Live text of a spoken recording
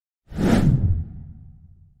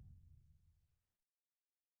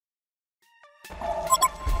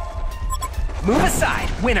Move aside,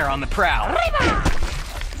 winner on the prowl.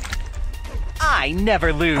 I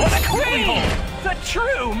never lose. The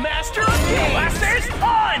true master of games. Blasters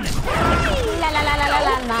on! La la la la la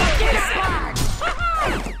la la.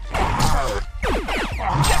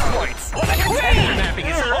 Checkpoints. The mapping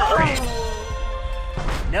is horrid.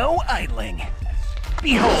 No idling.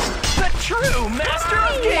 Behold, the true master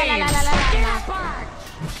of games.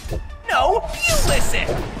 No, you listen.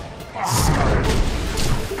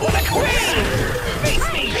 The queen. Face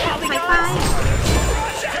me, polygons.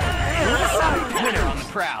 Winner on the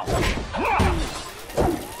prowl. No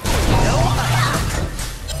idling.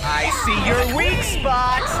 I see your weak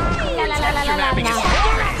spot. Texture mapping is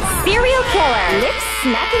horrid. Serial killer. Lips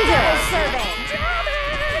smacking good. Serving.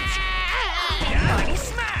 Tiny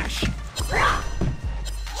smash.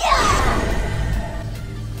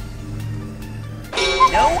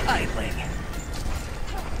 No idling.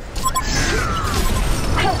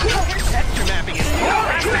 Texture mapping is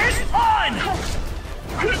horrid. On.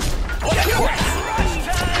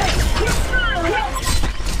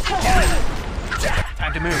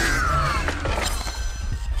 Time to move.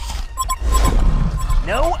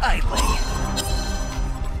 No idling.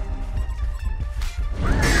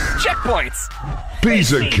 Checkpoints.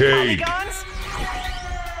 Piece of cake. Polygons?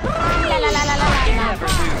 La la la la la Never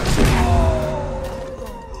lose.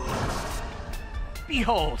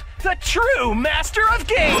 Behold, the true master of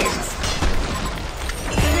games.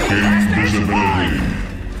 Invisibility.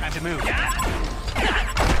 Time to move.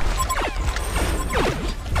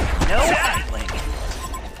 No idling.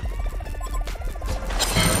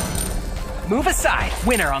 Move aside,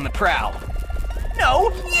 winner on the prowl. No,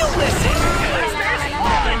 you listen.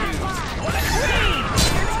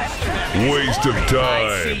 Waste of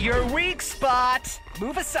I see time. your weak spot.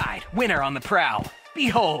 Move aside, winner on the prowl.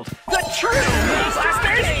 Behold, the true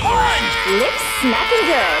blasters on. Lips smacking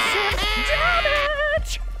good.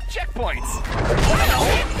 Damage. Checkpoints.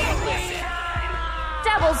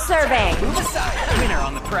 Double serving. Move aside, winner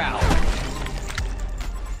on the prowl.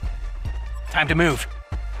 Time to move.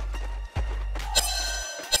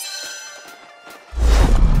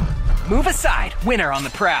 Move aside, winner on the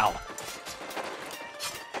prowl.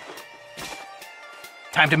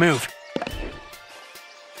 Time to move.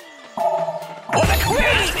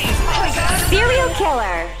 Serial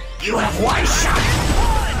killer. You have one shot.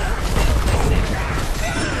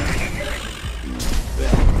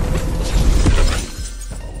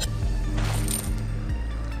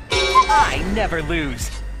 I never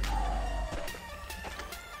lose.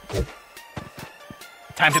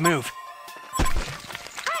 Time to move.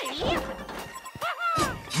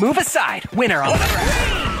 Move aside, winner on the ground.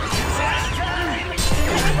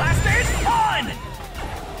 Blasters on!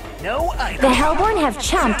 No idle. The Hellborn have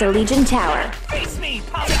chomped a Legion tower. Face me,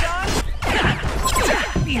 polygons!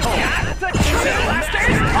 Behold, the true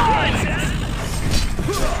blasters on!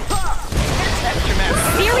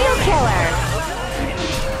 Serial killer.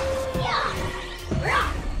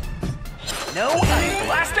 No idle.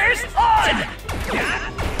 Blasters on!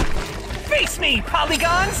 Face me,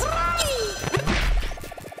 polygons!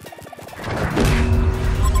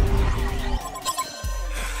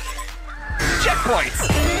 Checkpoints!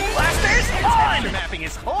 Blasters on! The mapping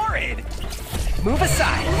is horrid! Move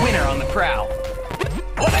aside, winner on the prowl.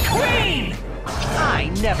 The queen! I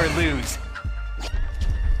never lose.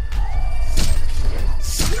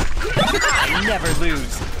 I never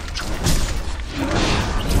lose.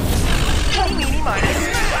 Meanie minus.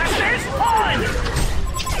 Blasters on!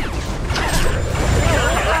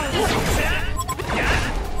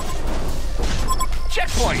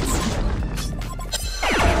 Checkpoints!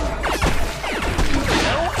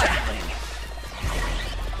 No idling.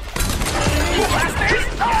 Blasters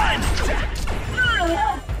on!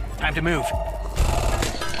 Time to move.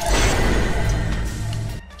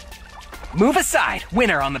 Move aside,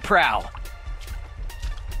 winner on the prowl.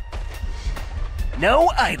 No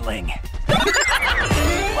idling.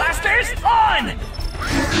 Blasters on!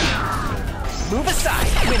 Move aside,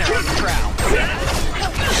 winner on the prowl.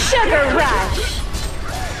 Sugar rush.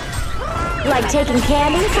 Like taking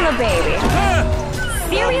candy from a baby.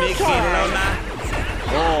 Serial killer.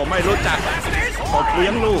 โอ้ไม่รู้จักตบเลี้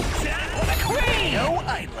ยงลูก No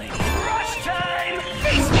idling. Rush time.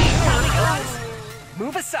 Face me, polygons.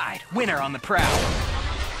 Move aside, winner on the prowl.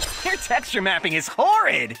 Their texture mapping is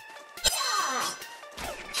horrid.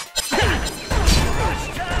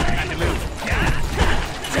 Time to move.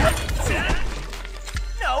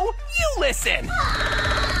 No, you listen.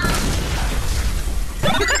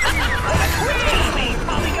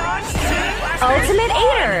 Ultimate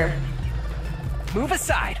Eater. Move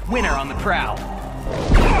aside, winner on the prowl.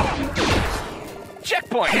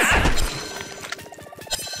 Checkpoints.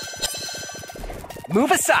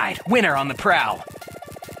 Move aside, winner on the prowl.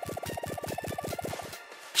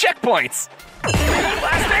 Checkpoints!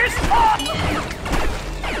 Blasters off!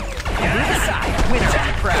 Move aside, winner on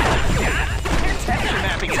the prowl. Your texture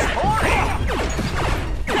mapping is horrid!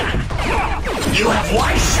 You have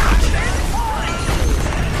one shot!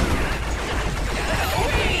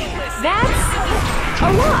 That's a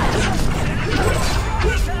lot.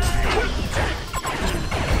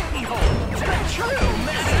 Behold, the true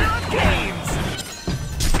master of games!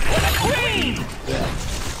 What a queen!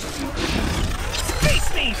 Face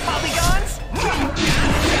me, polygons!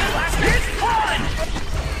 Blasters on!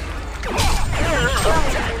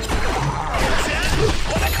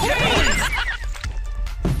 What a queen!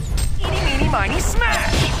 Eeny, meeny, miny,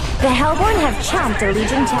 smash! The Hellborn have chomped a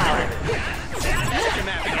Legion tower. Texture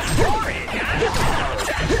mapping is horrid!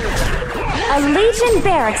 A Legion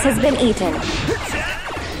barracks has been eaten.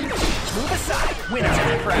 Move aside, winner on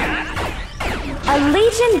the prowl. A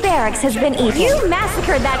Legion barracks has been eaten. You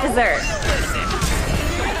massacred that dessert.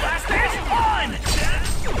 Blasters on!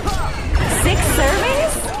 6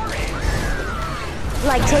 servings?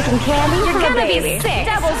 Like taking candy from a baby. Sick.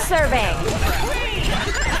 Double serving.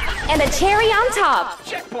 And a cherry on top.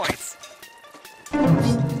 Checkpoints!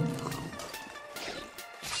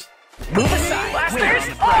 Move aside! Blasters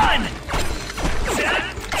on!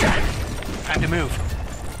 Time to move.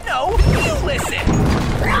 No, you listen!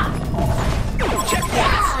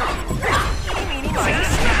 Checkpoints! Eeny, meeny, miny,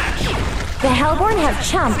 smash! The Hellborn have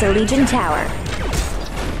chomped a Legion tower.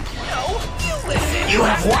 No, you listen! You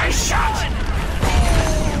have one shot!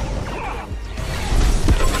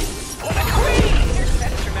 What a queen! Your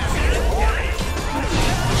texture mapping is horrid!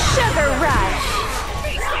 Sugar rush.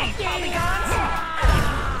 Face me, polygons!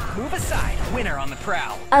 Move aside, winner on the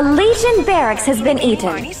prowl. A Legion barracks has been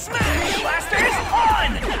eaten. Miny smash! Blasters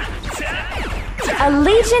on! A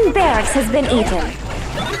Legion barracks has been eaten.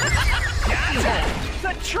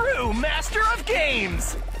 The true master of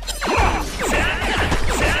games!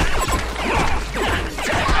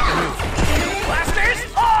 Blasters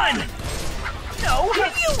on! No,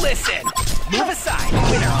 you listen! Move aside,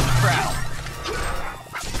 winner on the prowl.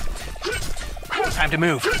 Time to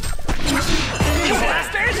move.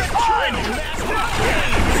 Blasters on! Master of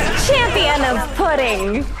games! Champion of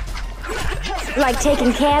pudding. Like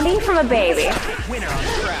taking candy from a baby. Winner on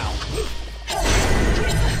the prowl.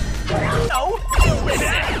 No, you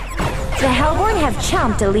listen! The Hellborn have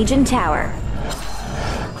chomped a Legion tower.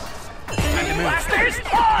 Time to move. Blasters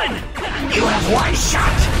on! You have one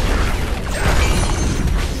shot!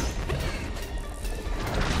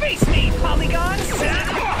 Face me, polygons!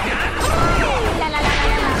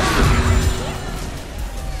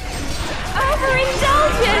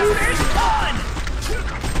 Overindulgence! On!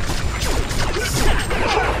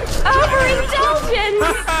 Overindulgence!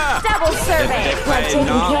 Double serving. Like taking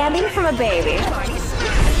candy from a baby.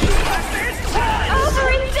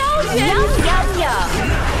 Overindulgence! Yum, yum, yum.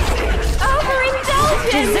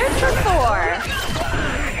 Overindulgence! Dessert for 4.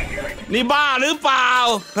 นี่บ้าหรือเปล่า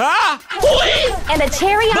ฮะอุ้ย And a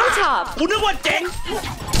cherry on top. กูนึกว่าเจ๋ง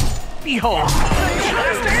Behold!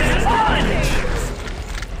 Blasters on!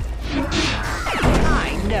 I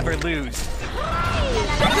never lose.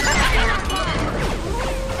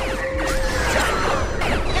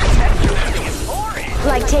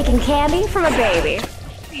 Like taking candy from a baby.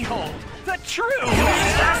 Behold, the true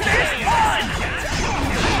Blasters on!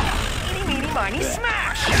 Eeny, meeny, miny,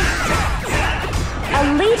 smash! A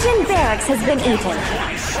Legion barracks has been eaten.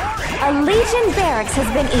 A Legion barracks has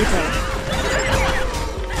been eaten.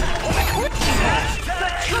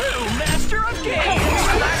 The true master of games!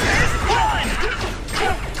 Blasters on!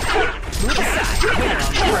 Move aside, winner on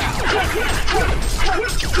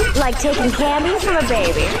the prowl. Like taking candy from a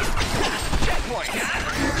baby. Checkpoints!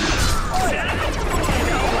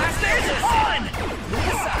 Blasters on! Move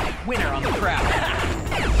aside, winner on the prowl.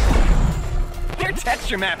 Your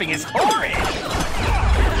texture mapping is horrid!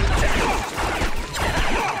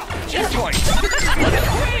 Checkpoints! What a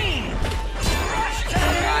queen!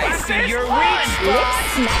 I see your weak Lips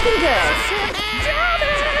smacking good.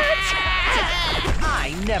 I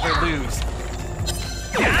never lose.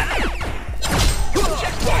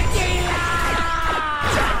 Checkpoints!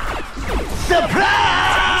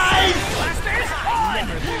 Surprise! Blasters on!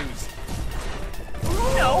 Never lose.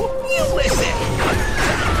 No, you listen!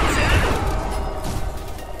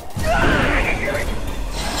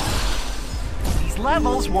 These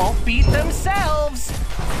levels won't beat themselves!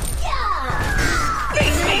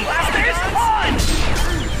 Face me, blasters on!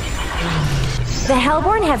 The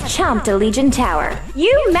Hellborn have chomped a Legion tower.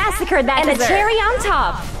 You massacred that and dessert. A cherry on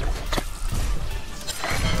top.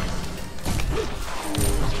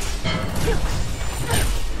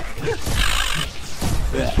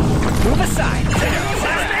 Move aside.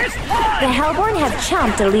 Blasters on! The Hellborn have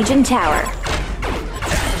chomped a Legion tower.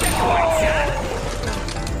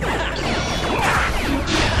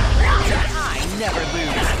 I never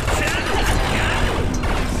lose.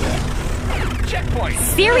 Checkpoint.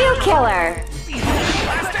 Serial killer.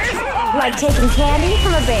 Blasters on! Like taking candy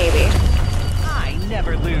from a baby. I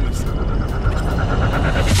never lose.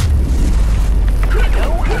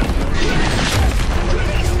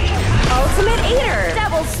 Ultimate Eater.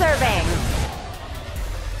 Double serving.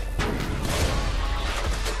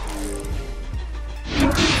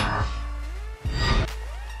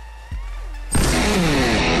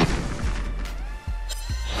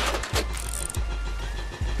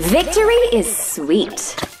 Victory is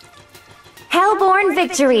sweet. Hellborn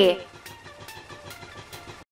victory.